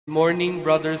Morning,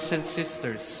 brothers and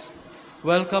sisters.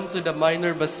 Welcome to the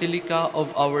Minor Basilica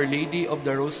of Our Lady of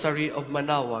the Rosary of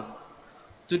Manaoag.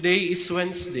 Today is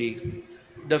Wednesday,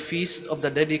 the feast of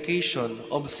the dedication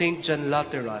of Saint John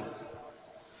Lateran.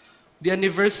 The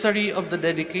anniversary of the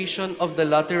dedication of the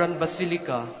Lateran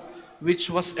Basilica,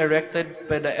 which was erected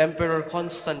by the Emperor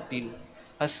Constantine,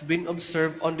 has been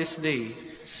observed on this day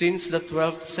since the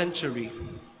 12th century.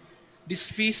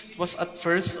 This feast was at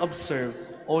first observed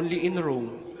only in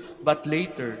Rome, but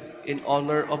later in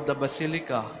honor of the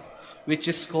Basilica, which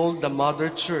is called the Mother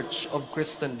Church of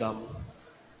Christendom.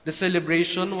 The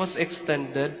celebration was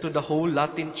extended to the whole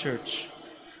Latin Church.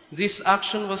 This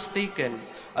action was taken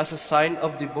as a sign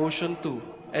of devotion to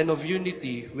and of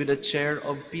unity with the chair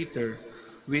of Peter,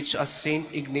 which, as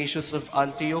Saint Ignatius of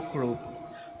Antioch wrote,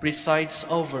 presides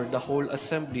over the whole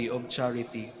assembly of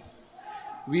charity.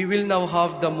 We will now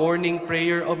have the morning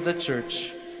prayer of the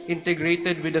Church,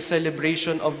 integrated with the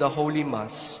celebration of the Holy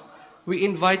Mass. We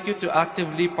invite you to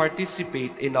actively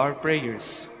participate in our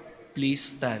prayers. Please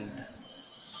stand.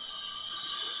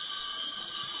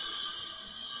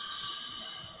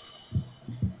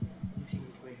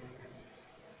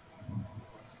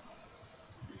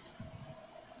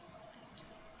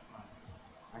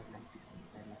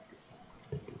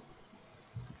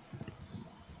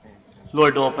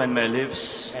 Lord, open my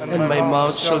lips, And my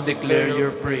mouth shall declare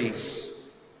your praise.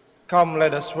 Come,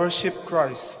 let us worship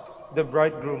Christ, the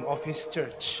bridegroom of his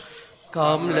church.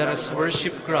 Come, let us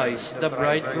worship Christ, the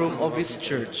bridegroom of his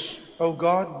church. O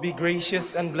God, be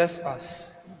gracious and bless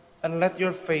us, and let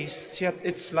your face shed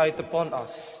its light upon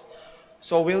us.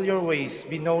 So will your ways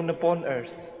be known upon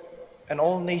earth, and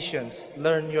all nations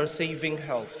learn your saving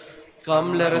help.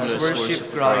 Come, let us worship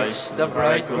Christ, the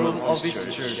bridegroom of his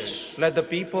church. Let the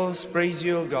peoples praise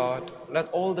you, O God.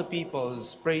 Let all the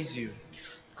peoples praise you.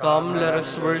 Come, let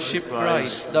us worship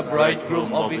Christ, the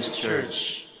bridegroom of his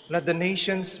church. Let the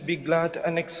nations be glad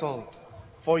and exult,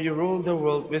 for you rule the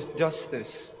world with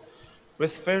justice.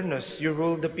 With fairness you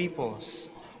rule the peoples.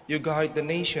 You guide the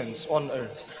nations on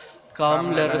earth.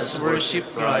 Come, let us worship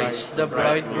Christ, the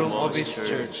bridegroom of his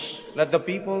church. Let the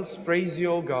peoples praise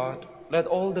you, O God. Let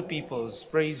all the peoples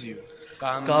praise you.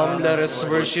 Come, let us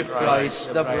worship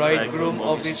Christ, the bridegroom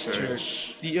of his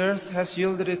church. The earth has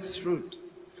yielded its fruit,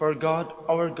 for God,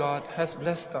 our God, has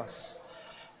blessed us.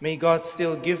 May God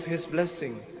still give his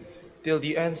blessing, till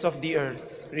the ends of the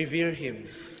earth revere him.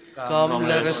 Come,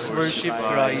 let us worship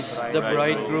Christ, the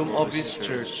bridegroom of his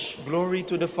church. Glory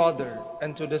to the Father,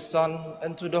 and to the Son,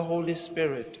 and to the Holy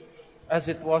Spirit, as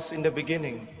it was in the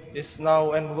beginning, is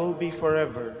now, and will be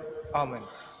forever. Amen.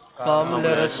 Come,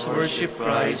 let us worship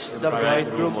Christ, the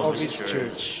bridegroom of his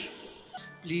church.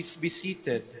 Please be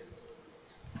seated.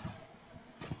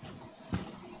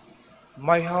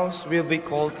 My house will be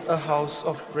called a house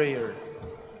of prayer.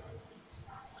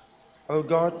 O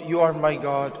God, you are my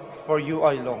God, for you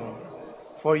I long.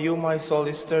 For you my soul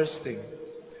is thirsting.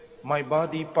 My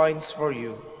body pines for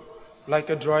you, like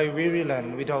a dry, weary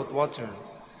land without water.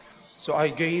 So I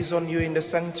gaze on you in the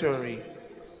sanctuary,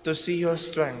 to see your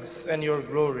strength and your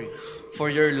glory.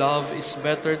 For your love is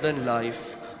better than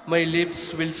life. My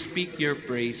lips will speak your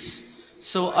praise.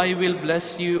 So I will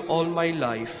bless you all my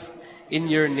life. In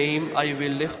your name I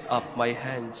will lift up my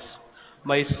hands.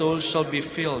 My soul shall be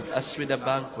filled as with a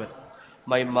banquet.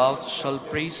 My mouth shall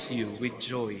praise you with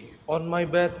joy. On my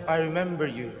bed I remember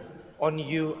you. On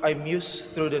you I muse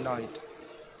through the night.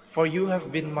 For you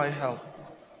have been my help.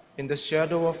 In the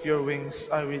shadow of your wings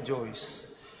I rejoice.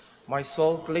 My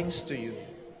soul clings to you.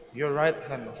 Your right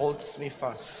hand holds me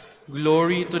fast.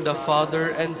 Glory to the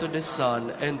Father, and to the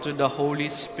Son, and to the Holy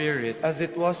Spirit. As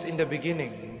it was in the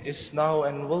beginning, is now,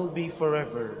 and will be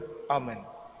forever. Amen.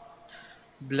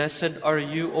 Blessed are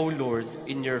you, O Lord,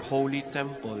 in your holy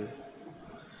temple.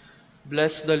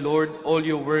 Bless the Lord, all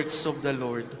you works of the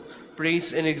Lord.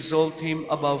 Praise and exalt him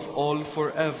above all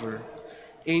forever.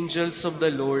 Angels of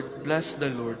the Lord, bless the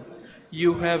Lord.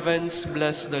 You heavens,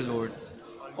 bless the Lord.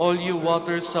 All you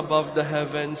waters above the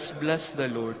heavens, bless the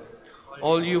Lord.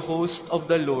 All you hosts of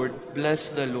the Lord, bless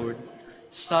the Lord.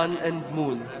 Sun and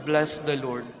moon, bless the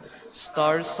Lord.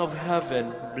 Stars of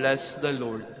heaven, bless the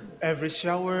Lord. Every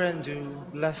shower and dew,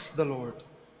 bless the Lord.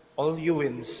 All you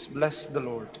winds, bless the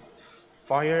Lord.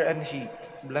 Fire and heat,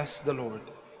 bless the Lord.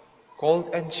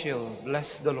 Cold and chill,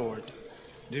 bless the Lord.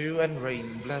 Dew and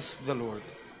rain, bless the Lord.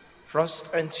 Frost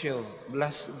and chill,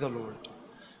 bless the Lord.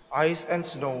 Ice and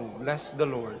snow, bless the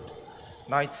Lord.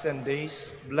 Nights and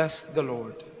days, bless the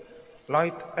Lord.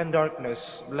 Light and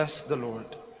darkness, bless the Lord.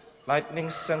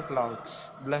 Lightnings and clouds,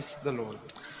 bless the Lord.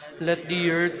 Let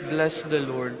the earth bless the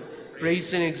Lord.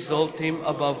 Praise and exalt him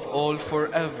above all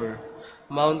forever.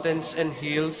 Mountains and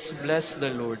hills, bless the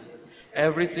Lord.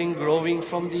 Everything growing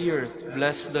from the earth,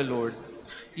 bless the Lord.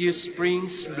 You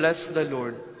springs, bless the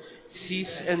Lord.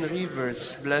 Seas and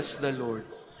rivers, bless the Lord.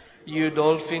 You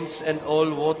dolphins and all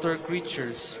water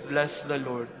creatures, bless the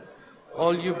Lord.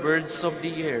 All you birds of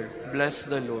the air, bless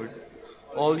the Lord.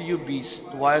 All you beasts,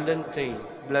 wild and tame,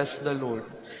 bless the Lord.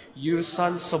 You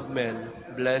sons of men,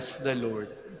 bless the Lord.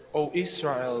 O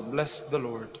Israel, bless the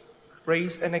Lord.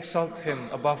 Praise and exalt him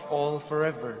above all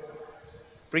forever.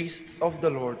 Priests of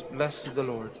the Lord, bless the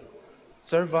Lord.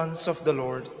 Servants of the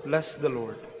Lord, bless the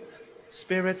Lord.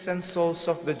 Spirits and souls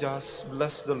of the just,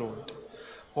 bless the Lord.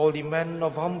 Holy men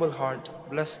of humble heart,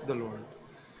 bless the Lord.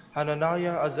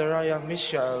 Hananiah, Azariah,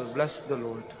 Mishael, bless the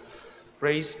Lord.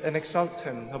 Praise and exalt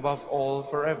him above all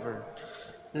forever.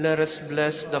 Let us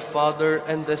bless the Father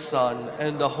and the Son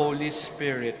and the Holy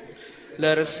Spirit.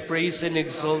 Let us praise and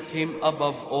exalt him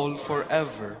above all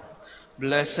forever.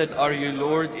 Blessed are you,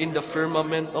 Lord, in the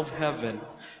firmament of heaven,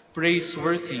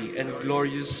 praiseworthy and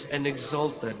glorious and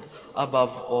exalted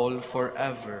above all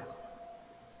forever.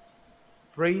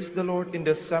 Praise the Lord in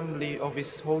the assembly of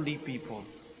his holy people.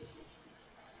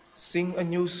 Sing a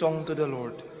new song to the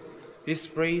Lord, his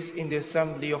praise in the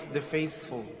assembly of the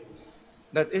faithful.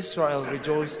 Let Israel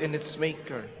rejoice in its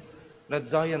Maker. Let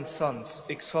Zion's sons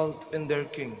exult in their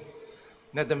King.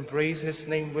 Let them praise his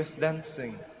name with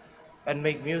dancing, and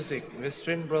make music with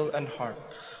timbrel and harp.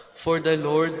 For the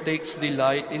Lord takes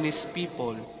delight in his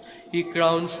people. He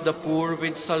crowns the poor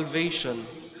with salvation.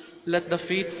 Let the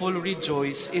faithful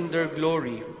rejoice in their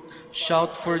glory.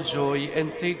 Shout for joy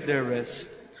and take their rest.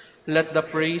 Let the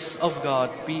praise of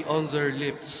God be on their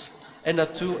lips, and a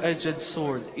two-edged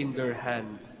sword in their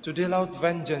hand. To deal out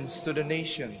vengeance to the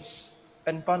nations,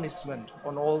 and punishment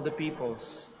on all the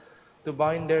peoples, to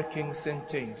bind their kings in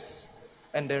chains,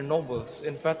 and their nobles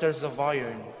in fetters of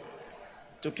iron,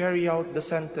 to carry out the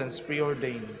sentence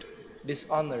preordained. This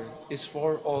honor is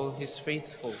for all his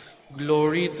faithful.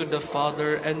 Glory to the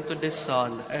Father, and to the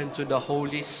Son, and to the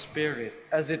Holy Spirit.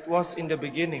 As it was in the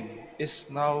beginning, is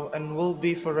now, and will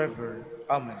be forever.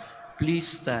 Amen. Please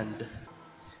stand.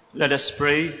 Let us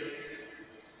pray.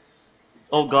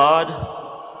 O God,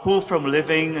 who from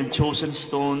living and chosen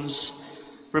stones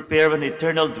prepare an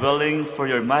eternal dwelling for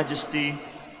your majesty,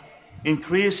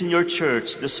 increase in your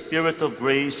church the spirit of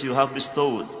grace you have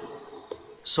bestowed,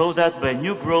 so that by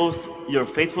new growth your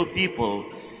faithful people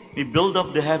may build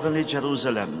up the heavenly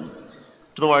Jerusalem.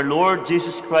 Through our Lord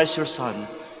Jesus Christ, your Son,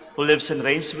 who lives and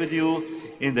reigns with you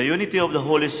in the unity of the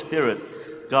Holy Spirit,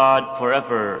 God,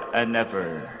 forever and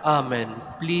ever. Amen.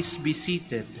 Please be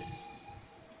seated.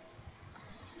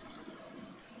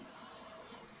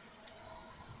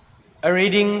 A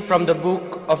reading from the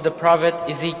book of the prophet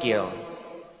Ezekiel.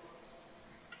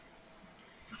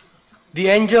 The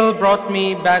angel brought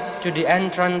me back to the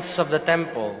entrance of the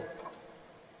temple,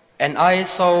 and I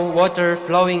saw water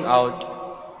flowing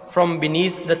out from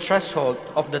beneath the threshold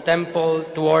of the temple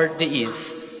toward the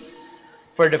east,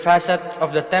 for the facade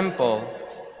of the temple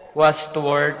was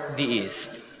toward the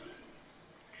east.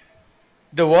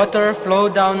 The water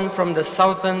flowed down from the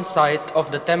southern side of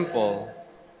the temple,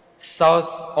 south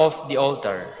of the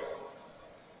altar.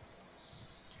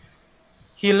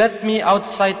 He led me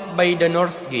outside by the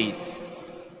north gate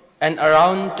and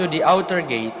around to the outer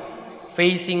gate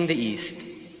facing the east,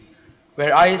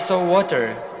 where I saw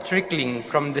water trickling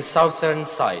from the southern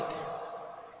side.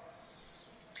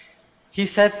 He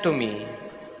said to me,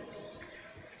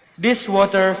 "This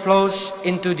water flows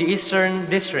into the eastern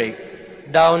district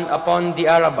down upon the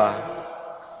Arabah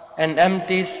and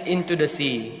empties into the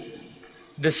sea,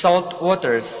 the salt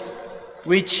waters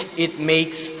which it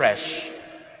makes fresh.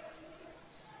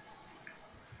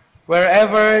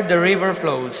 Wherever the river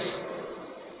flows,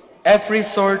 every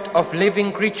sort of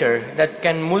living creature that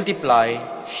can multiply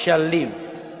shall live,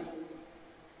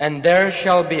 and there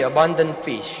shall be abundant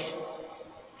fish.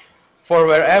 For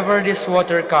wherever this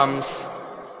water comes,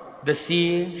 the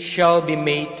sea shall be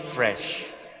made fresh.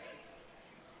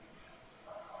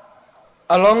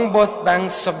 Along both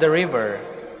banks of the river,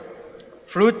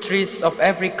 fruit trees of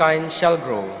every kind shall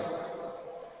grow.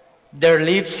 Their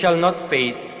leaves shall not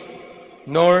fade,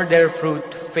 nor their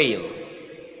fruit fail.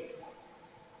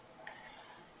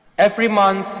 Every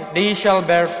month they shall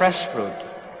bear fresh fruit,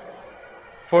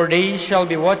 for they shall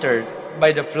be watered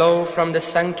by the flow from the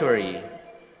sanctuary.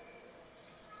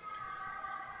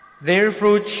 Their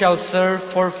fruit shall serve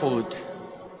for food,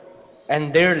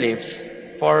 and their leaves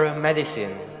for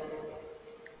medicine."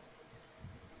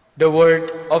 The word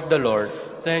of the Lord.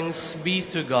 Thanks be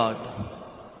to God.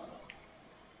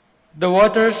 The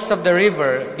waters of the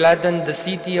river gladden the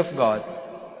city of God,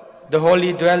 the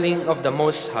holy dwelling of the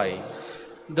Most High.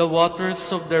 The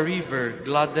waters of the river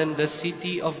gladden the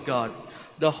city of God,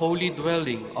 the holy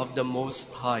dwelling of the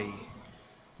Most High.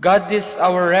 God is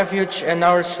our refuge and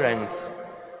our strength,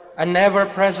 an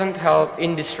ever-present help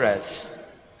in distress.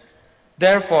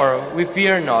 Therefore we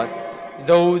fear not,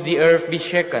 though the earth be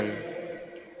shaken,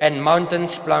 and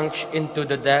mountains plunge into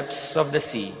the depths of the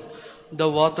sea. The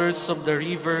waters of the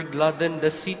river gladden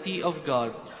the city of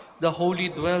God, the holy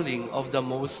dwelling of the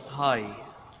Most High.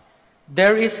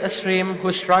 There is a stream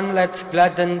whose runlets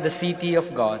gladden the city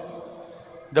of God,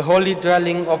 the holy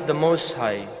dwelling of the Most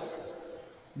High.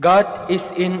 God is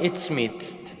in its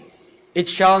midst. It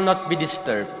shall not be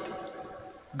disturbed.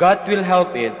 God will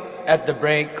help it at the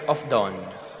break of dawn.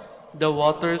 The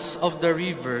waters of the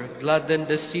river gladden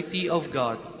the city of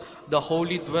God, the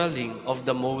holy dwelling of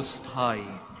the Most High.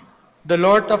 The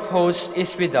Lord of hosts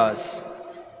is with us.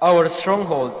 Our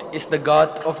stronghold is the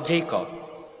God of Jacob.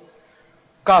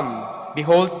 Come,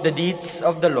 behold the deeds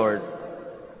of the Lord,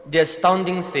 the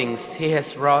astounding things he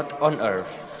has wrought on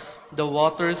earth. The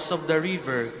waters of the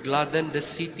river gladden the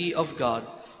city of God,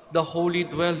 the holy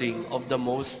dwelling of the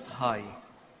Most High.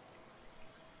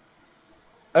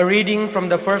 A reading from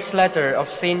the first letter of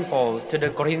St. Paul to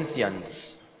the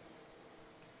Corinthians.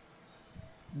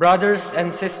 Brothers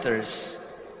and sisters,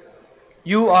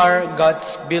 you are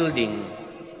God's building.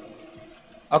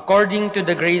 According to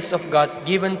the grace of God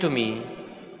given to me,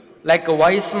 like a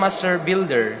wise master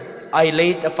builder, I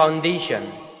laid a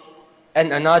foundation,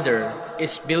 and another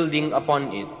is building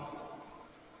upon it.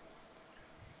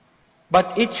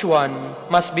 But each one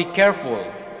must be careful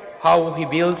how he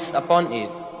builds upon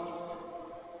it.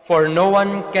 For no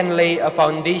one can lay a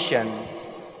foundation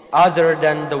other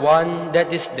than the one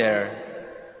that is there,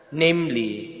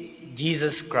 namely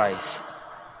Jesus Christ.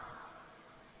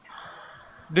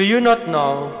 Do you not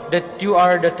know that you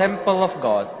are the temple of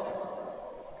God,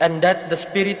 and that the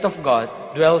Spirit of God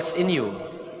dwells in you?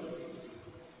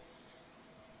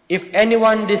 If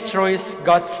anyone destroys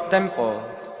God's temple,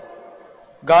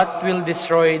 God will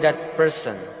destroy that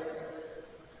person.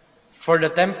 For the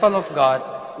temple of God,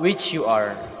 which you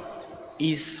are,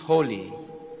 is holy.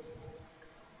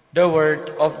 The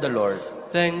word of the Lord.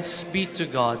 Thanks be to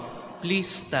God. Please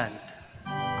stand.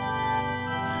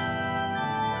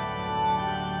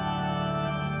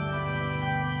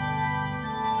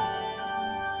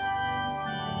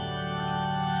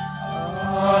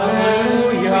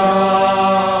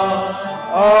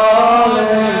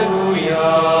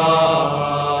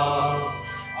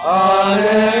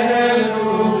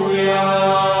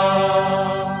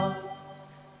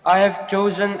 I have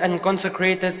chosen and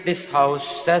consecrated this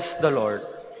house, says the Lord,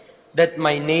 that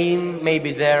my name may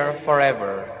be there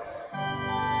forever.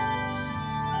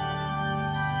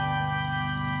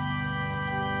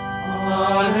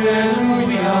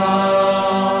 Alleluia,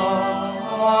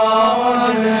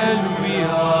 Alleluia,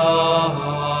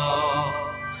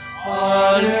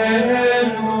 Alleluia.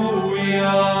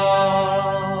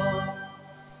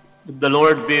 The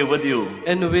Lord be with you.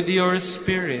 And with your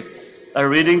spirit. A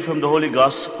reading from the Holy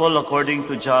Gospel according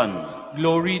to John.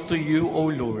 Glory to you, O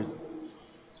Lord.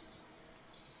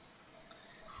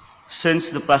 Since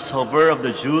the Passover of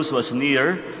the Jews was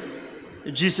near,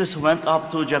 Jesus went up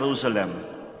to Jerusalem.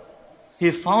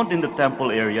 He found in the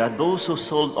temple area those who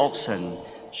sold oxen,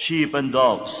 sheep, and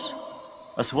doves,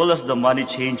 as well as the money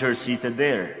changers seated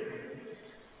there.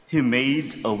 He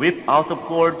made a whip out of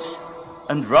cords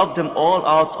and rubbed them all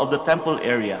out of the temple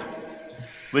area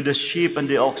with the sheep and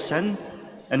the oxen,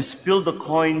 and spilled the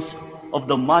coins of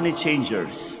the money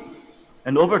changers,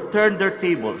 and overturned their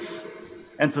tables.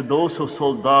 And to those who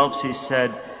sold doves he said,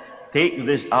 "Take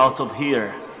this out of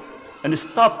here, and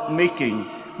stop making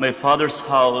my Father's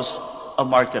house a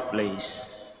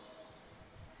marketplace."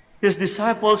 His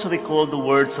disciples recalled the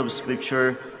words of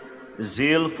Scripture,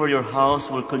 "Zeal for your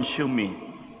house will consume me."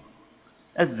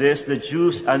 At this the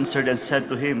Jews answered and said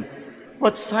to him,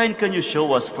 "What sign can you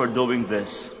show us for doing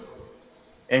this?"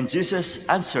 And Jesus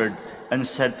answered and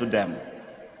said to them,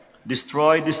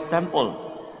 "Destroy this temple,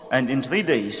 and in 3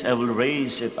 days I will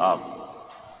raise it up."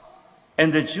 And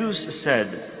the Jews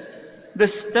said,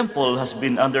 "This temple has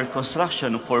been under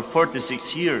construction for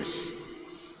 46 years,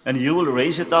 and you will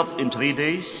raise it up in 3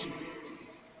 days?"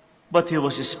 But he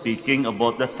was speaking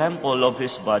about the temple of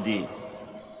his body.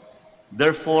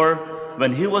 Therefore,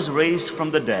 when he was raised from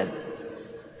the dead,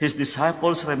 his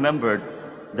disciples remembered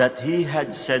that he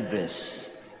had said this,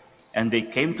 and they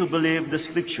came to believe the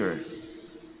Scripture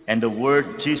and the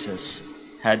word Jesus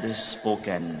had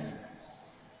spoken.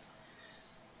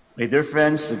 My dear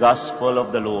friends, the Gospel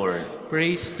of the Lord.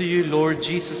 Praise to you, Lord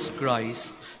Jesus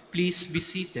Christ. Please be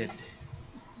seated.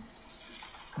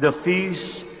 The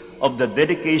feast of the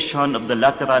dedication of the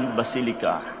Lateran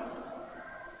Basilica.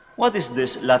 What is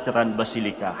this Lateran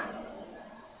Basilica?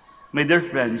 My dear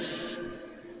friends,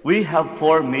 we have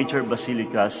 4 major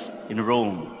basilicas in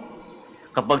Rome.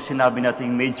 Kapag sinabi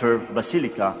nating major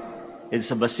basilica,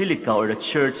 it's a basilica or a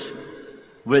church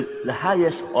with the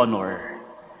highest honor.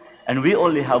 And we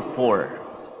only have 4.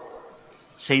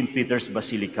 St. Peter's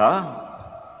Basilica,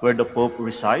 where the Pope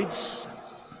resides.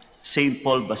 St.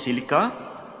 Paul Basilica,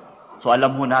 so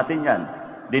alam ho natin yan,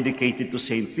 dedicated to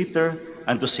St. Peter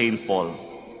and to St. Paul.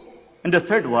 And the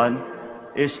third one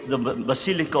is the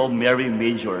Basilica of Mary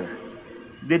Major,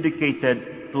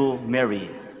 dedicated to Mary.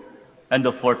 And the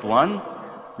fourth one,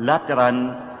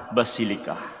 Lateran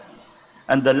Basilica.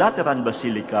 And the Lateran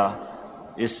Basilica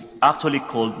is actually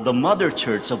called the Mother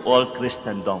Church of all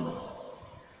Christendom.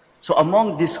 So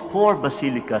among these 4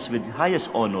 basilicas with highest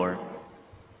honor,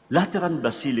 Lateran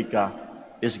Basilica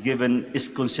is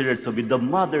considered to be the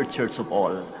Mother Church of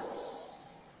all.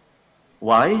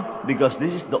 Why? Because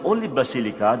this is the only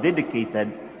basilica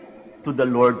dedicated to the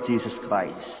Lord Jesus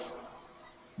Christ.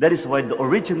 That is why the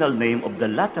original name of the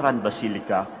Lateran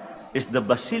Basilica is the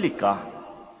Basilica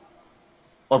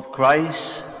of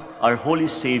Christ, our Holy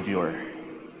Savior.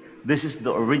 This is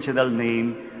the original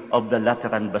name of the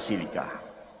Lateran Basilica.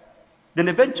 Then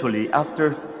eventually,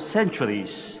 after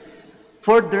centuries,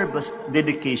 further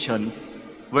dedication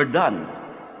were done.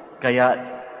 Kaya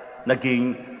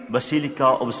naging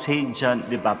Basilica of St. John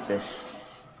the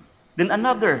Baptist. Then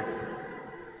another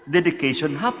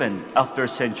dedication happened after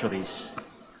centuries,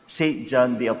 St.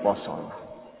 John the Apostle.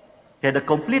 Kaya the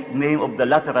complete name of the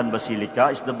Lateran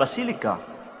Basilica is the Basilica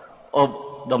of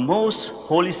the Most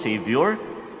Holy Savior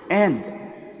and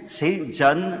St.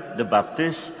 John the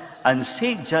Baptist and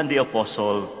St. John the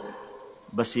Apostle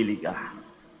Basilica.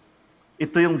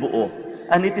 Ito yung buo.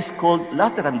 And it is called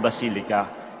Lateran Basilica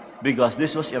because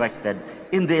this was erected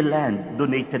in the land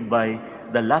donated by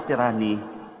the Laterani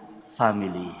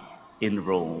family in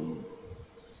Rome.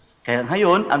 Kaya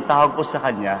ngayon, ang tawag ko sa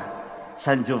kanya,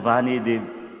 San Giovanni di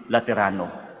Laterano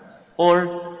or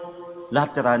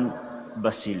Lateran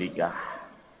Basilica.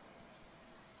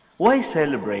 Why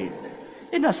celebrate?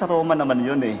 Nasa Roma naman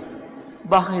yun eh.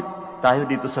 Bakit tayo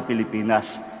dito sa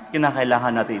Pilipinas,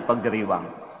 kinakailangan natin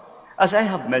ipagdiriwang? As I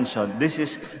have mentioned, this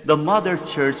is the Mother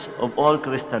Church of all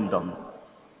Christendom.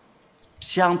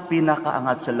 Siyang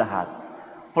pinakaangat sa lahat.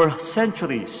 For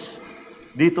centuries,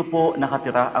 dito po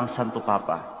nakatira ang Santo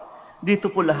Papa.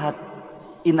 Dito po lahat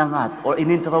inangat or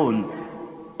ininthrone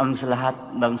ang sa lahat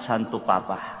ng Santo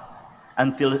Papa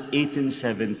until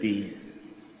 1870.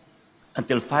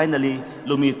 Until finally,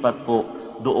 lumipat po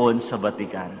doon sa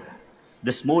Vatican. The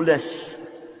smallest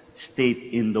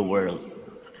state in the world.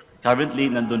 Currently,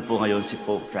 nandun po ngayon si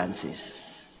Pope Francis.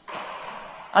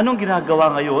 Anong ginagawa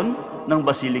ngayon ng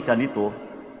basilika nito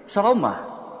sa Roma?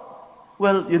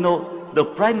 Well, you know, the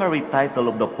primary title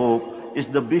of the Pope is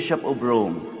the Bishop of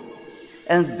Rome.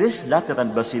 And this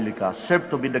Lateran Basilica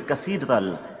served to be the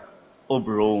Cathedral of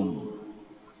Rome.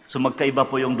 So magkaiba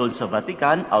po yung doon sa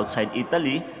Vatican, outside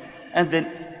Italy, and then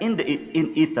in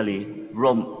Italy,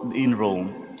 in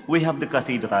Rome, we have the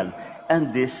Cathedral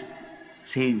and this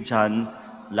St. John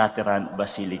Lateran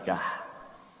Basilica.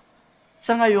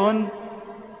 Sa ngayon,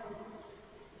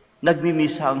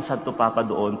 nagmimisa ang Santo Papa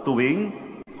doon tuwing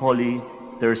Holy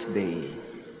Thursday.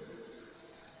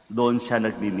 Doon siya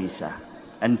nagmimisa.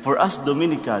 And for us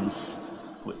Dominicans,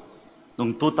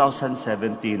 noong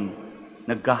 2017,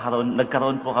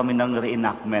 nagkaroon po kami ng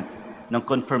reenactment ng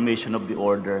confirmation of the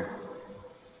order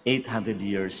 800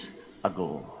 years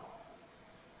ago.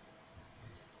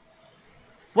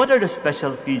 What are the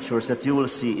special features that you will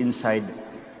see inside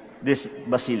this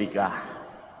basilica?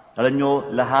 Alam nyo,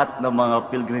 lahat ng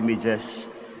mga pilgrimages,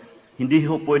 hindi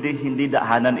ho pwede hindi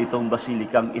daanan itong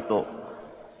basilikang ito.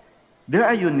 There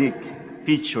are unique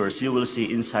features you will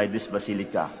see inside this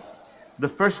basilica.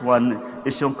 The first one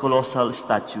is yung colossal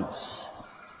statues.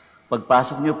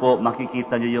 Pagpasok nyo po,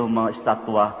 makikita nyo yung mga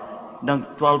estatwa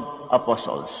ng 12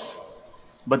 apostles.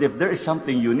 But if there is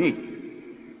something unique,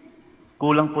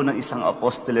 kulang po ng isang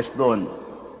apostoles doon.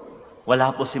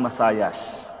 Wala po si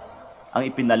Matthias. Ang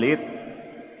ipinalit,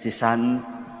 si San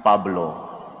Pablo.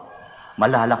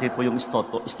 Malalaki po yung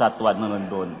estatwa na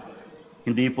nandun.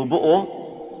 Hindi po buo,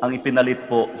 ang ipinalit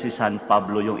po si San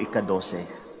Pablo yung ika-12.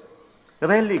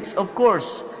 Relics, of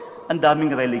course. Ang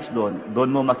daming relics doon. Doon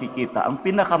mo makikita. Ang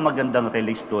pinakamagandang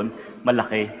relics doon,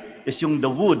 malaki, is yung the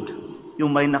wood,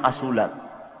 yung may nakasulat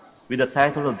with the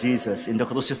title of Jesus in the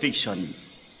crucifixion.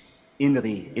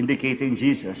 Inri, indicating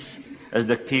Jesus as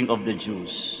the King of the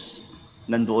Jews.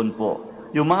 Nandoon po.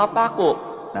 Yung mga pako,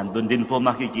 nandun din po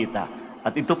makikita.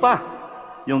 At ito pa,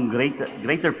 yung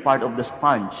greater part of the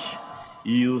sponge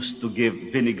used to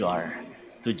give vinegar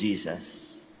to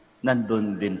Jesus.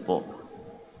 Nandun din po.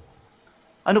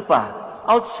 Ano pa?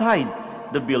 Outside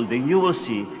the building, you will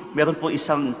see, meron po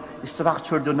isang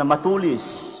structure doon na matulis,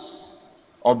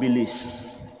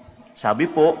 obelisk. Sabi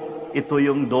po, ito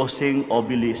yung 12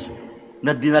 obelisk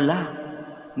na dinala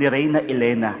ni Reyna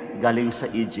Elena galing sa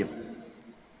Egypt.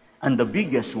 And the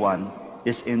biggest one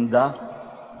is in the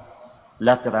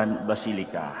Lateran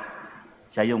Basilica.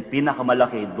 Siya yung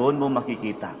pinakamalaki, doon mo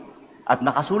makikita. At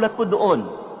nakasulat po doon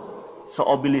sa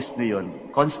obelisk na yun,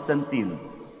 Constantine,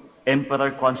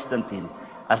 Emperor Constantine,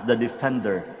 as the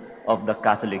defender of the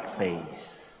Catholic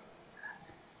faith.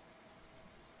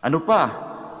 Ano pa?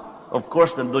 Of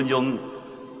course, nandun yung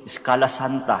Scala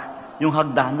Santa, yung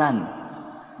hagdanan,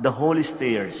 the holy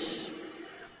stairs.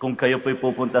 Kung kayo po'y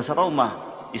pupunta sa Roma,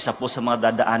 isa po sa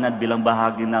mga dadaanan bilang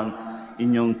bahagi ng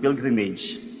inyong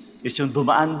pilgrimage is yung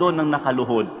dumaan doon ng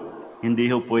nakaluhod. Hindi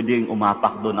ho pwedeng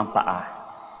umapak doon ang paa.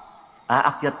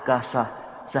 Aakyat ka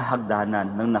sa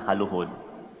hagdanan ng nakaluhod.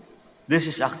 This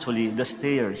is actually the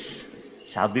stairs.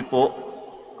 Sabi po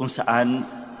kung saan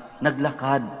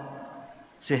naglakad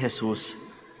si Jesus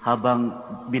habang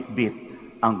bit-bit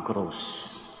ang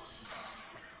krus.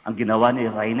 Ang ginawa ni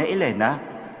Reyna Elena,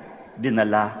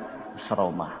 dinala sa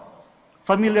Roma.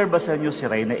 Familiar ba sa inyo si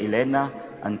Reyna Elena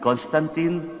and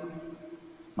Constantine?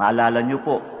 Maalala niyo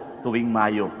po, tuwing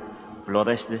Mayo,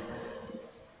 Flores de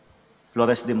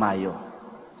Mayo.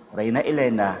 Reyna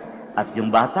Elena at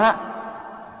yung bata,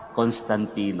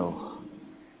 Constantino.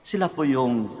 Sila po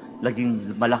yung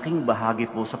naging malaking bahagi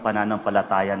po sa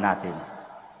pananampalataya natin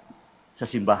sa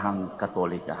simbahang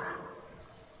Katolika.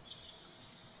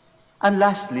 And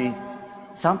lastly,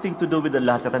 something to do with the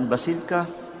Lateran Basilica,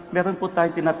 meron po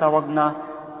tayong tinatawag na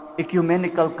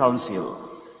Ecumenical Council.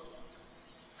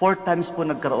 4 times po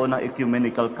nagkaroon ng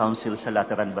Ecumenical Council sa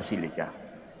Lateran Basilica.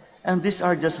 And these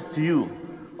are just a few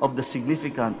of the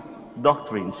significant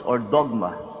doctrines or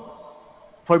dogma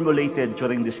formulated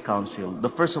during this council. The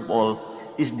first of all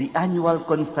is the annual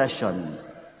confession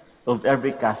of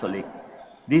every Catholic.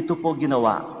 Dito po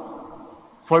ginawa,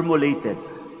 formulated,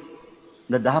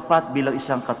 na dapat bilang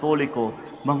isang Katoliko,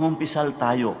 mangumpisal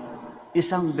tayo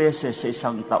isang beses sa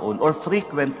isang taon or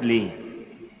frequently.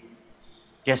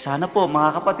 Kaya sana po,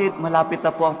 mga kapatid, malapit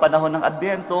na po ang panahon ng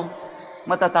Adbyento,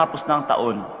 matatapos na ang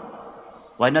taon.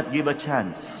 Why not give a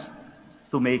chance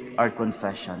to make our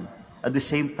confession? At the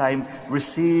same time,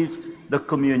 receive the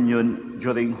communion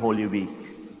during Holy Week.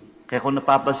 Kaya kung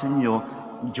napapansin nyo,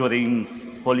 during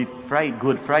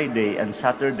Good Friday and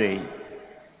Saturday,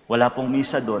 wala pong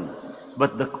misa doon.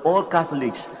 But all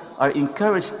Catholics are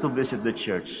encouraged to visit the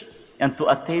church and to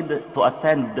attend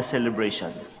the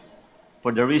celebration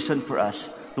for the reason for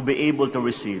us to be able to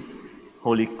receive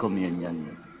Holy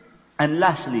Communion. And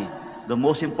lastly, the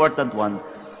most important one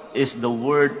is the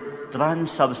word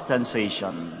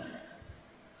transubstantiation,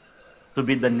 to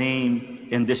be the name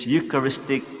in this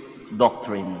Eucharistic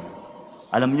doctrine.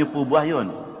 Alam niyo po ba yun?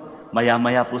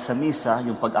 Maya-maya po sa misa,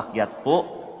 yung pag-akyat po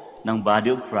ng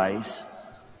body of Christ,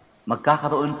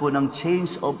 magkakaroon po ng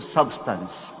change of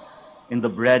substance in the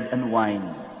bread and wine,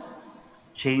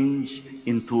 change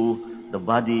into the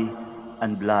body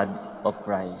and blood of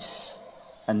Christ.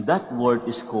 And that word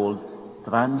is called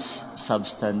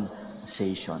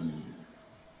transubstantiation.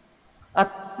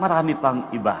 At marami pang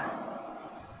iba.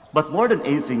 But more than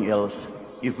anything else,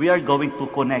 if we are going to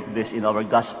connect this in our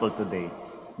gospel today,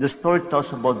 the story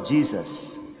tells about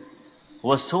Jesus,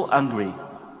 who was so angry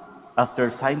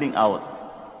after finding out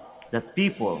that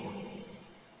people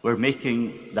were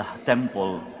making the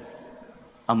temple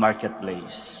a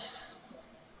marketplace.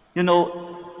 You know,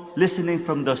 listening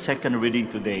from the second reading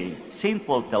today, St.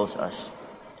 Paul tells us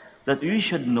that we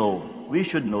should know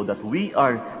that we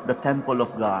are the temple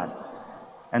of God,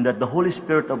 and that the Holy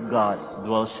Spirit of God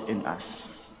dwells in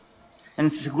us. And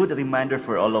it's a good reminder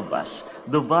for all of us,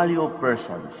 the value of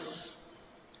persons.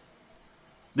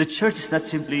 The church is not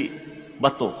simply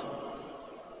bato,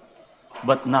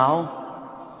 but now,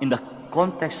 in the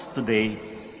context today,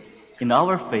 in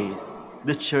our faith,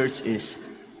 the church is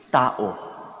tao.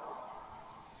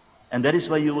 And that is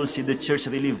why you will see the church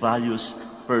really values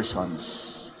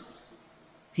persons.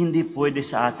 Hindi pwede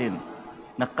sa atin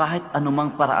na kahit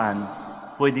anumang paraan,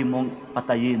 pwede mong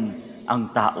patayin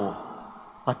ang tao,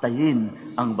 patayin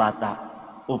ang bata,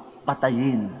 o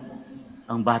patayin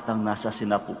ang batang nasa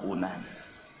sinapupunan.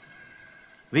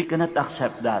 We cannot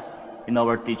accept that in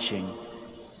our teaching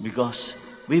because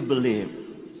we believe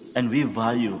and we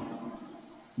value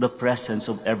the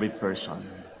presence of every person.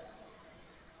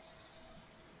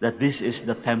 That this is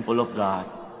the temple of God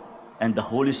and the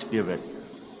Holy Spirit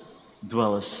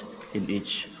dwells in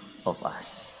each of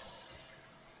us.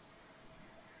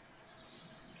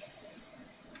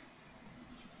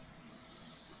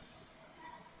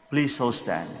 Please all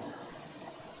stand.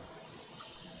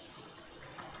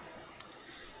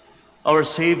 Our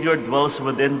Savior dwells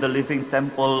within the living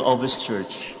temple of His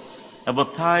church. A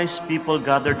baptized people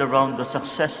gathered around the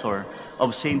successor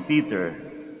of St. Peter.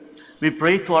 We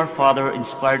pray to our Father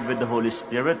inspired with the Holy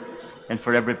Spirit, and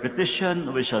for every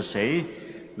petition we shall say,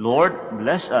 Lord,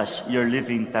 bless us, your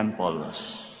living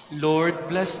temples. Lord,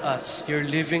 bless us, your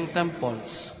living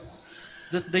temples,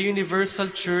 that the universal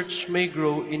church may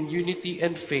grow in unity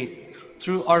and faith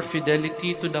through our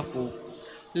fidelity to the Pope.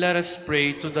 Let us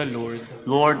pray to the Lord.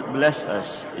 Lord, bless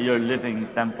us, your living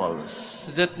temples.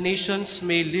 That nations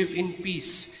may live in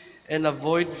peace and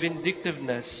avoid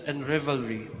vindictiveness and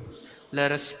rivalry.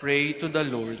 Let us pray to the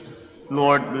Lord.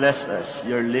 Lord, bless us,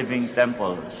 your living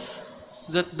temples.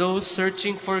 That those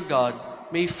searching for God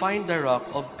may find the rock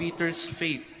of Peter's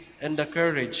faith and the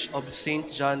courage of St.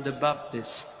 John the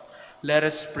Baptist. Let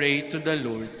us pray to the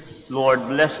Lord. Lord,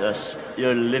 bless us,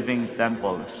 your living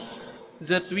temples.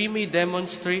 That we may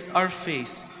demonstrate our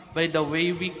faith by the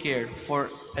way we care for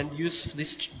and use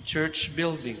this church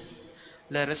building.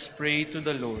 Let us pray to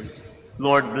the Lord.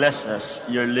 Lord, bless us,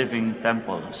 your living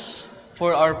temples.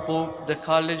 For our Pope, the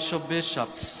College of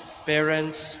Bishops,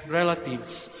 parents,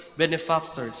 relatives,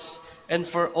 benefactors, and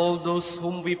for all those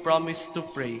whom we promise to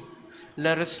pray,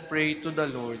 let us pray to the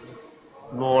Lord.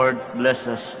 Lord, bless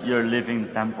us, your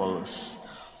living temples.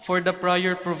 For the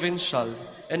Prior Provincial,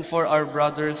 and for our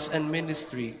brothers and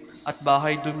ministry at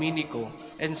Bahay Dominico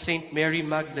and St. Mary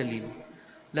Magdalene,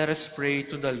 let us pray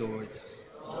to the Lord.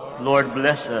 Lord,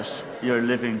 bless us, your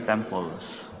living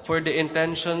temples. For the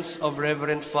intentions of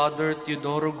Reverend Father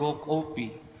Teodoro Gok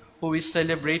Opi, who is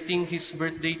celebrating his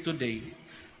birthday today,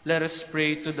 let us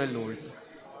pray to the Lord.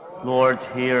 Lord,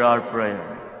 hear our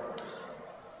prayer.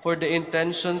 For the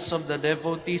intentions of the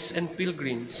devotees and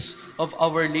pilgrims of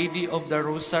Our Lady of the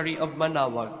Rosary of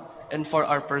Manaoag, and for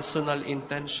our personal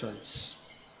intentions.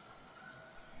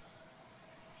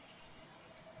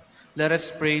 Let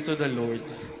us pray to the Lord.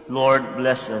 Lord,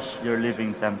 bless us, your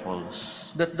living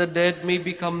temples. That the dead may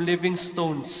become living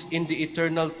stones in the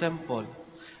eternal temple.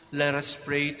 Let us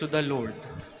pray to the Lord.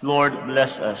 Lord,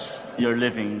 bless us, your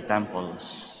living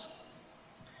temples.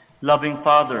 Loving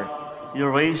Father, you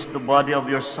raised the body of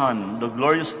your Son, the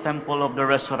glorious temple of the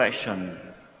resurrection.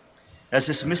 As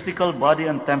his mystical body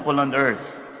and temple on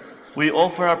earth, we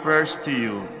offer our prayers to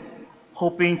you,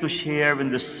 hoping to share in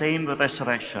the same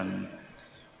resurrection.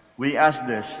 We ask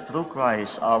this through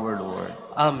Christ our Lord.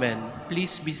 Amen.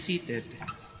 Please be seated.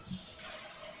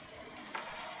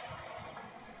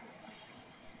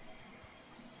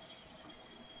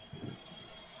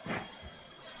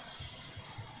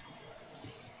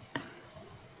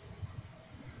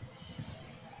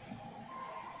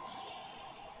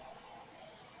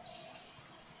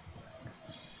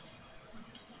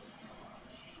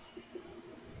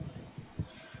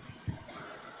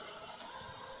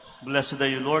 Blessed are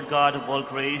you, Lord God of all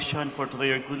creation, for through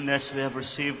your goodness we have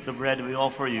received the bread we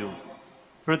offer you.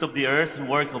 Fruit of the earth and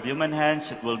work of human hands,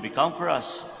 it will become for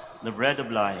us the bread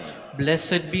of life.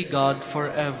 Blessed be God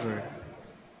forever.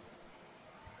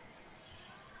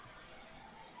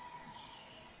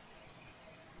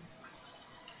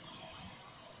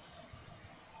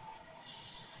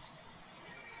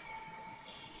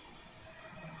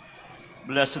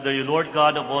 Blessed are you, Lord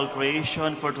God of all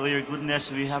creation, for through your goodness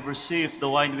we have received the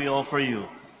wine we offer you.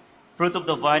 Fruit of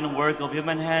the vine and work of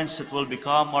human hands, it will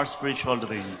become our spiritual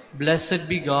drink. Blessed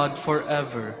be God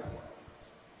forever.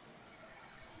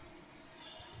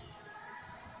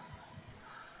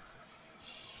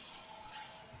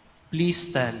 Please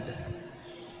stand.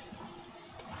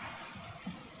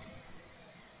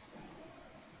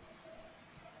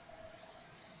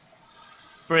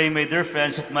 Pray, my dear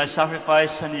friends, that my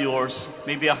sacrifice and yours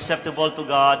may be acceptable to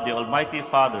God, the Almighty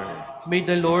Father. May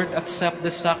the Lord accept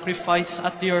the sacrifice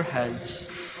at your hands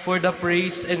for the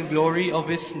praise and glory of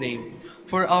his name,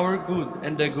 for our good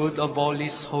and the good of all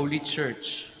his holy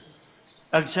church.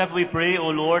 Accept, we pray, O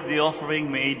Lord, the offering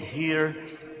made here,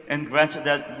 and grant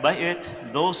that by it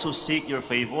those who seek your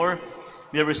favor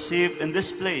may receive in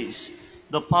this place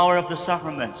the power of the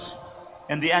sacraments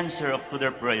and the answer to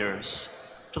their prayers.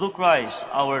 Through Christ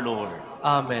our Lord.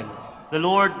 Amen. The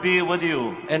Lord be with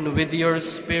you. And with your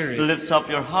spirit. Lift up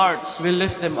your hearts. We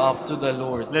lift them up to the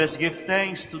Lord. Let us give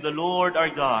thanks to the Lord our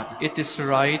God. It is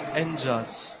right and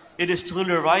just. It is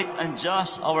truly right and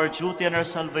just, our duty and our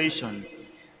salvation,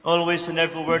 always and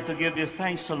everywhere to give you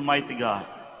thanks, Almighty God.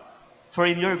 For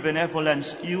in your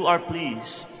benevolence you are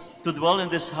pleased to dwell in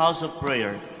this house of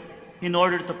prayer, in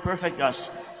order to perfect us,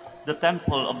 the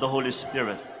temple of the Holy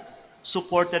Spirit,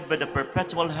 supported by the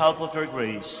perpetual help of your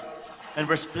grace, and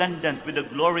resplendent with the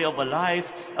glory of a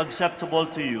life acceptable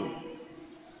to you.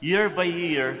 Year by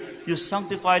year, you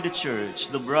sanctify the Church,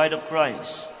 the bride of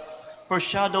Christ,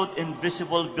 foreshadowed in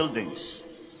visible buildings,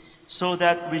 so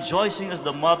that, rejoicing as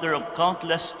the mother of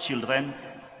countless children,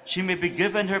 she may be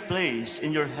given her place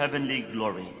in your heavenly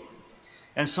glory.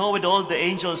 And so with all the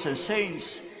angels and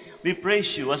saints, we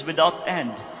praise you as without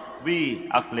end we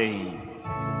acclaim.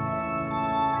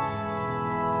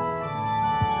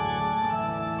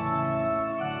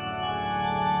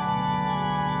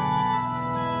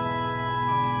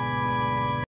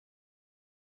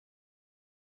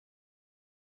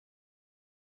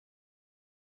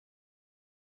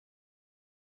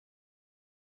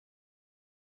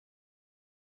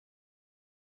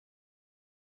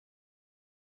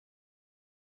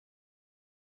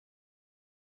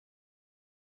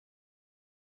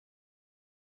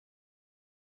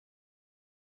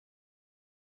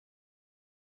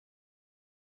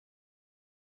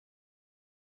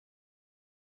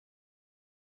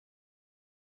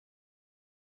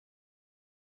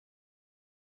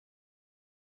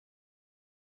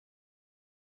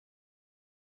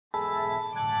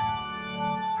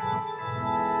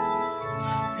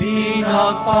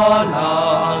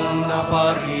 Pinagpalang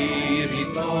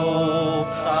naparirito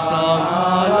sa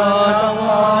ngalan ng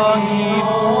Panginoon.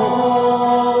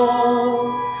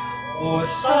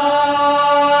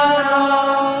 Hosana,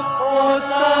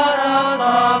 Hosana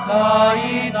sa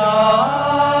kaitaasan,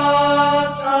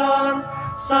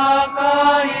 sa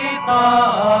kaitaasan,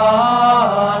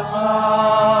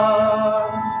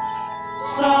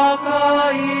 sa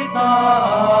kaitaasan.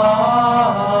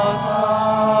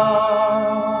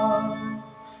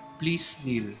 Please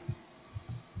kneel.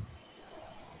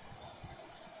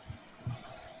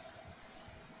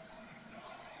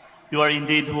 You are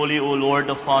indeed holy, O Lord,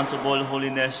 the fount of all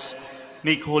holiness.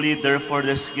 Make holy, therefore,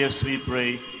 these gifts, we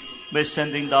pray, by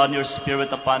sending down your Spirit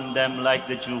upon them like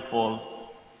the dewfall,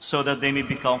 so that they may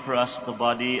become for us the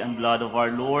body and blood of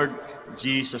our Lord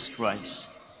Jesus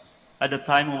Christ. At the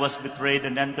time he was betrayed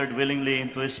and entered willingly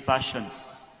into his passion,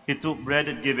 he took bread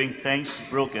and giving thanks,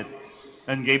 broke it,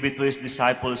 and gave it to his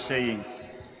disciples, saying,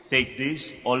 "Take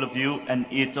this, all of you, and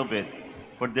eat of it,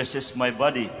 for this is my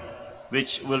body,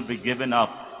 which will be given up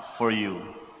for you."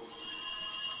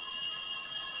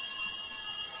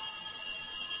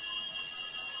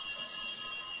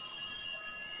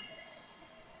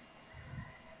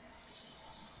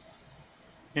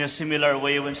 In a similar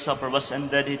way, when supper was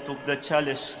ended, he took the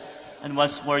chalice, and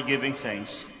once more giving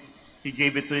thanks, he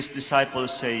gave it to his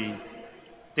disciples, saying,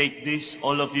 "Take this,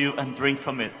 all of you, and drink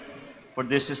from it, for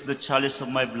this is the chalice of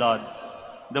my blood,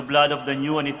 the blood of the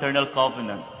new and eternal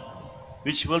covenant,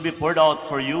 which will be poured out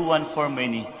for you and for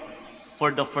many,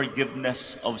 for the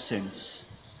forgiveness of sins.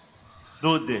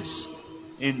 Do this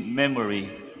in memory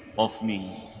of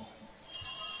me."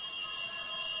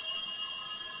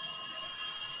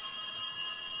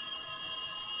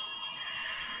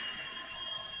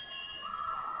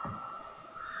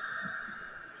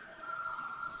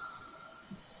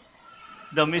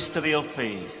 The mystery of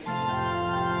faith.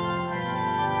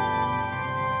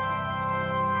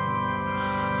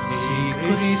 Si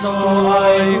Kristo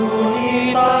ay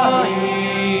bumitahin,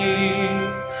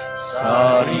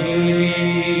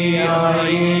 sarili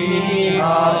ay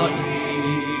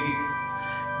inihain,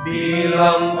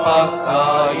 bilang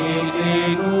pagkain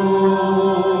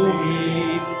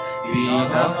inumin,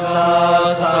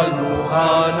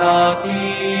 pinagsasaluhan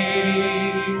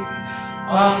natin,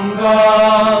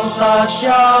 hanggang sa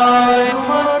siya'y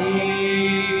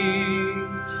dumating,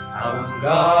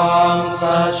 hanggang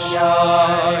sa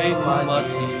siya'y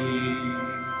dumating.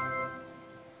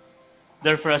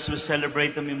 Therefore, as we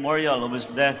celebrate the memorial of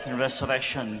his death and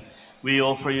resurrection, we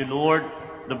offer you, Lord,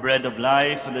 the bread of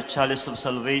life and the chalice of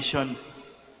salvation,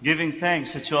 giving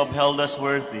thanks that you have held us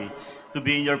worthy to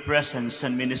be in your presence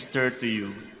and minister to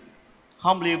you.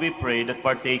 Humbly we pray that,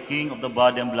 partaking of the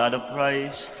body and blood of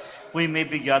Christ, we may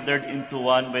be gathered into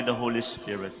one by the Holy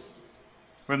Spirit.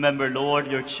 Remember,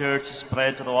 Lord, your church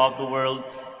spread throughout the world,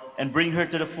 and bring her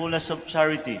to the fullness of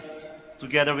charity,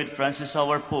 together with Francis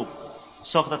our Pope,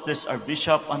 Socrates our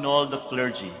Bishop, and all the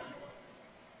clergy.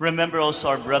 Remember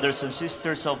also our brothers and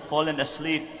sisters who have fallen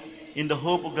asleep in the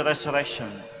hope of the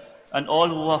resurrection, and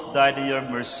all who have died in your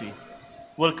mercy.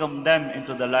 Welcome them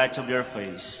into the light of your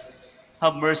face.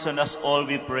 Have mercy on us all,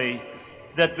 we pray,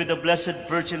 that with the Blessed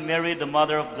Virgin Mary, the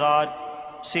Mother of God,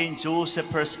 Saint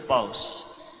Joseph, her spouse,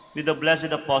 with the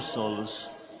blessed apostles,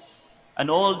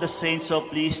 and all the saints who have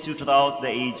pleased you throughout the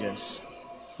ages,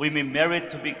 we may merit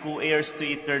to be co-heirs to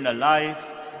eternal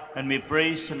life, and may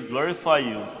praise and glorify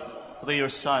you through your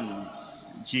Son,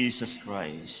 Jesus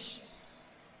Christ.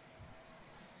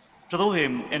 Through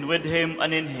him, and with him,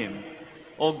 and in him,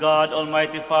 O God,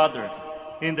 Almighty Father,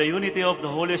 in the unity of the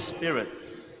Holy Spirit,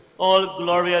 all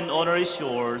glory and honor is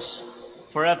yours,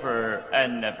 forever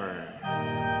and ever.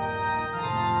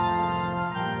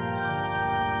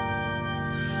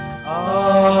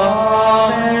 Amen.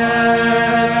 Amen.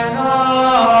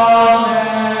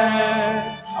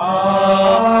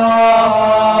 Amen.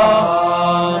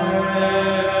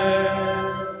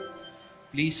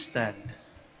 Please stand.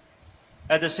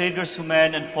 At the Savior's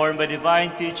command and formed by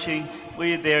divine teaching,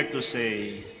 we dare to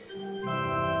say,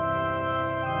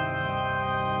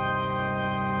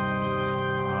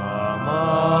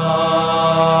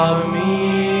 Amami,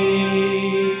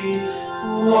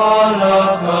 wala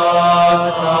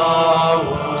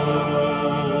katawon,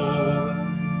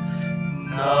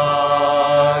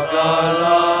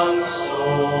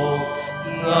 nagalangsok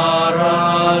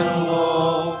ngaran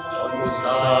mo,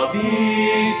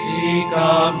 sabisi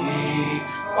kami,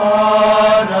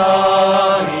 panarian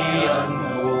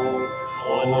mo,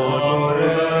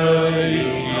 honorary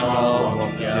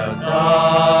erderly.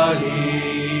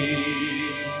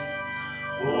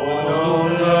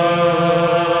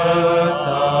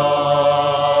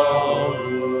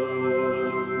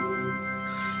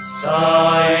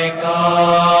 Say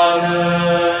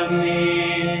kanan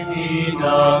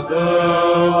inagawagan,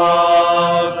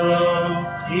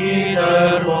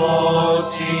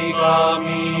 itermosi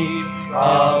kami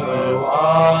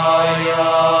pagawaya.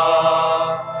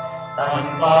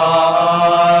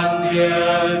 Tanpaan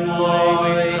diyan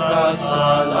mo'y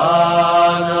kasalanan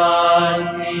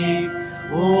ni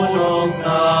unong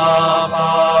na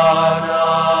panahon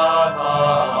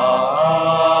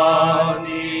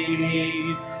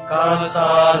ni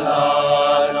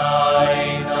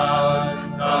kasalanay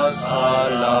ng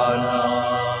kasalanan.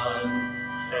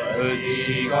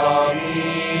 Ersi kami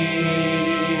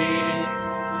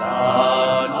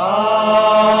tanag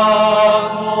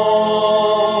mo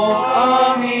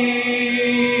kami,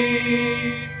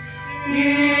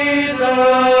 iter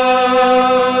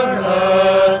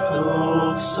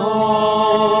tukso,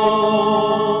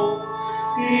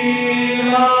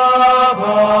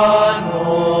 ilaban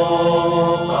mo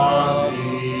kami.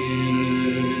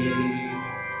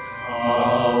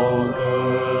 August.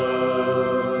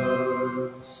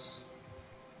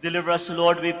 deliver us,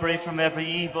 Lord, we pray, from every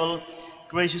evil.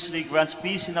 Graciously grant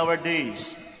peace in our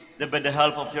days, that by the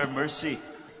help of your mercy,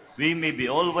 we may be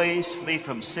always free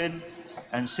from sin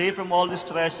and safe from all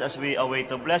distress as we await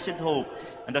the blessed hope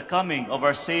and the coming of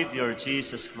our Savior,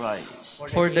 Jesus Christ.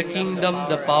 For the kingdom,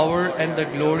 the power, and the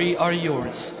glory are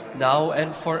yours, now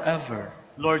and forever.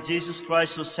 Lord Jesus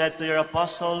Christ, who said to your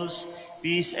apostles,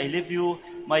 "Peace I leave you,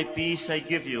 my peace I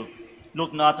give you,"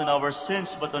 look not on our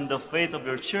sins, but on the faith of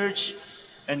your church,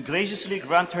 and graciously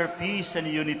grant her peace and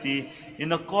unity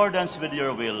in accordance with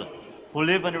your will, who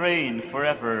live and reign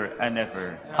forever and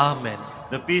ever. Amen.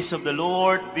 The peace of the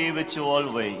Lord be with you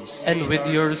always. And with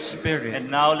your spirit. And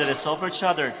now let us offer each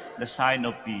other the sign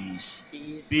of peace.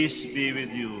 Peace be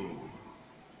with you.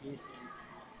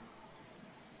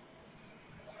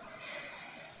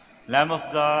 Lamb of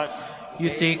God, You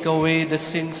take away the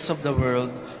sins of the world,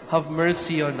 have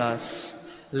mercy on us.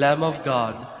 Lamb of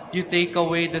God, you take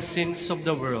away the sins of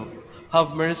the world,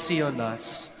 have mercy on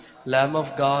us. Lamb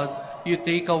of God, you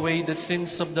take away the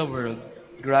sins of the world,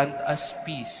 grant us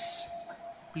peace.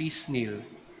 Please kneel.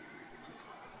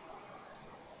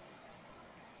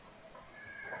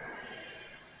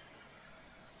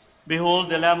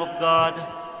 behold the Lamb of God.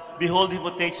 Behold him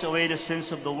who takes away the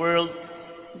sins of the world.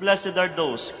 Blessed are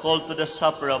those called to the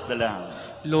supper of the Lamb.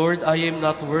 Lord, I am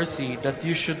not worthy that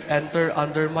you should enter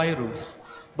under my roof,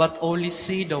 but only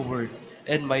say the word,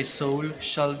 and my soul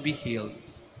shall be healed.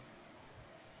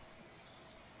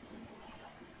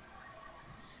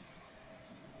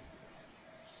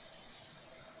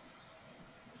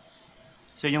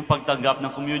 Sa inyong pagtanggap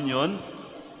ng communion,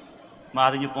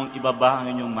 maaari niyo pong ibaba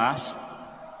ang inyong mask.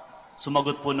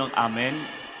 Sumagot po ng amen,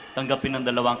 tanggapin ng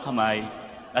dalawang kamay,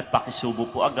 at pakisubo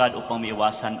po agad upang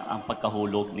maiwasan ang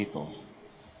pagkahulog nito.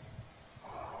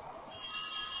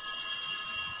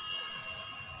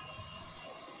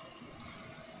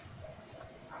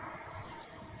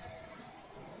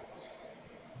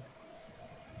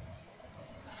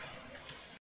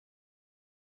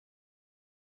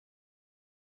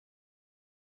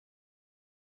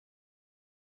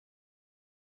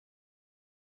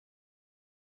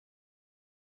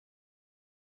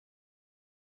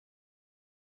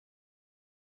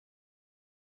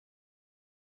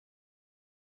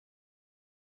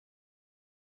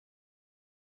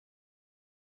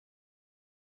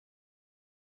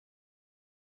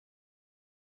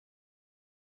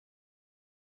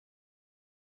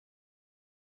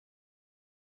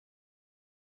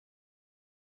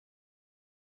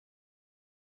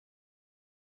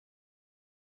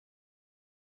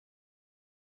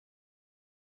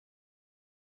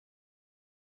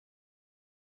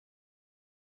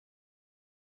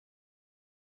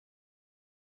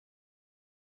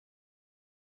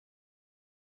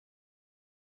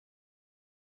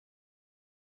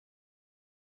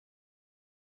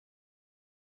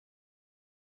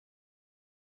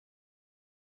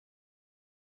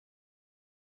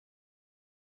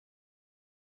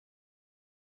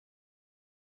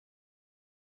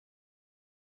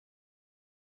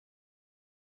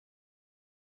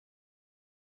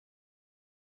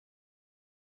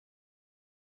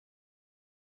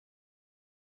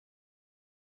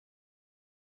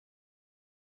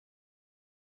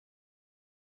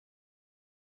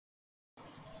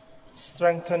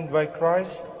 Strengthened by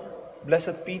Christ,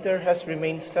 Blessed Peter has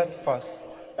remained steadfast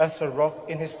as a rock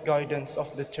in his guidance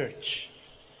of the Church.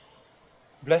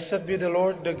 Blessed be the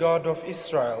Lord, the God of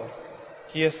Israel.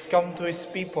 He has come to his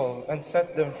people and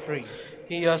set them free.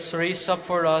 He has raised up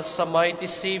for us a mighty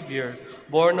Savior,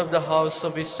 born of the house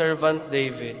of his servant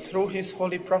David. Through his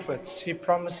holy prophets, he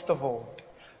promised of old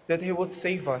that he would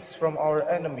save us from our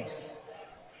enemies,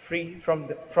 free from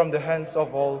the hands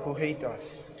of all who hate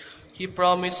us. He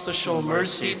promised to show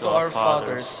mercy to our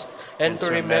fathers and to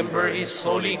remember his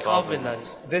holy covenant.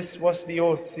 This was the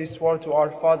oath he swore to our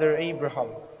father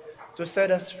Abraham, to set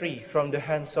us free from the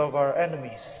hands of our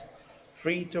enemies,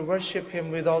 free to worship him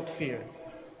without fear,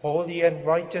 holy and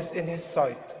righteous in his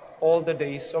sight all the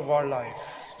days of our life.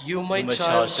 You, my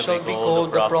child, shall be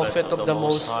called the prophet of the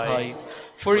Most High,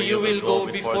 for you will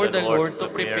go before the Lord to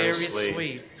prepare his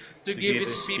way, to give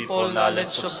his people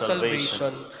knowledge of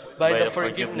salvation by the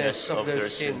forgiveness of their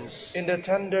sins. In the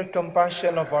tender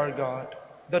compassion of our God,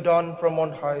 the dawn from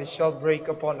on high shall break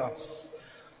upon us,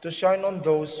 to shine on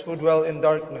those who dwell in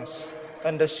darkness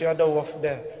and the shadow of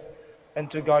death, and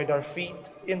to guide our feet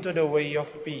into the way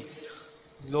of peace.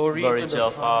 Glory to the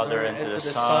Father, and to the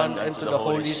Son, and to the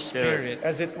Holy Spirit.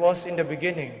 As it was in the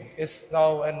beginning, is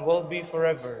now, and will be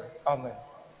forever. Amen.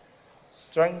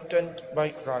 Strengthened by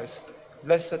Christ,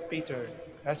 Blessed Peter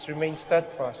has remained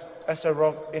steadfast as a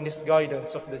rock in his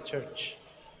guidance of the Church.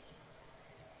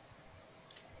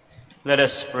 Let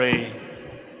us pray.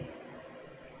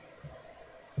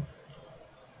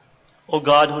 O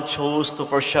God, who chose to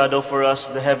foreshadow for us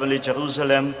the heavenly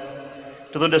Jerusalem,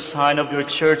 to do the sign of your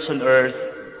Church on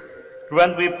earth,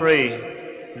 grant, we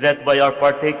pray, that by our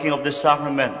partaking of the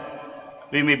sacrament,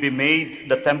 we may be made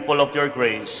the temple of your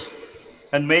grace,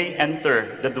 and may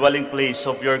enter the dwelling place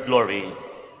of your glory.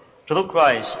 Through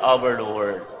Christ our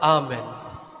Lord. Amen.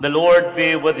 The Lord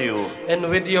be with you. And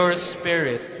with your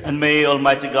spirit. And may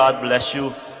Almighty God bless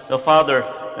you, the Father,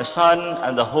 the Son,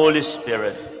 and the Holy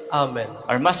Spirit. Amen.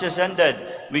 Our Mass is ended.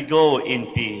 We go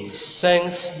in peace.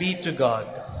 Thanks be to God.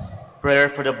 Prayer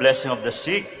for the blessing of the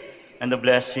sick and the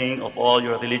blessing of all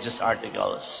your religious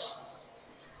articles.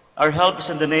 Our help is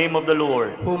in the name of the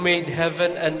Lord, who made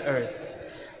heaven and earth.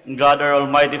 God, our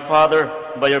Almighty Father,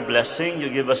 by your blessing, you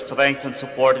give us strength and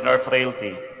support in our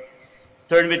frailty.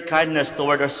 Turn with kindness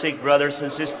toward our sick brothers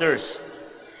and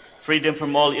sisters. Free them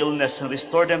from all illness and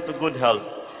restore them to good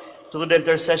health, through the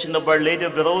intercession of Our Lady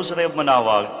of the Rosary of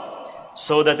Manaoag,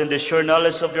 so that in the sure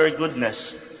knowledge of your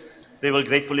goodness, they will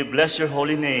gratefully bless your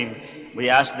holy name. We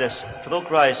ask this through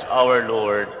Christ our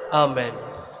Lord. Amen.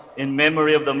 In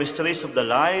memory of the mysteries of the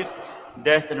life,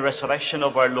 death, and resurrection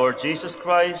of our Lord Jesus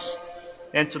Christ,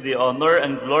 and to the honor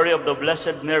and glory of the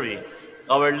Blessed Mary,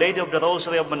 Our Lady of the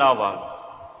Rosary of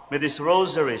Manaoag, may these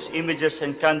rosaries, images,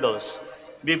 and candles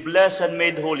be blessed and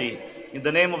made holy in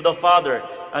the name of the Father,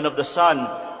 and of the Son,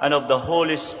 and of the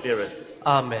Holy Spirit.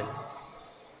 Amen.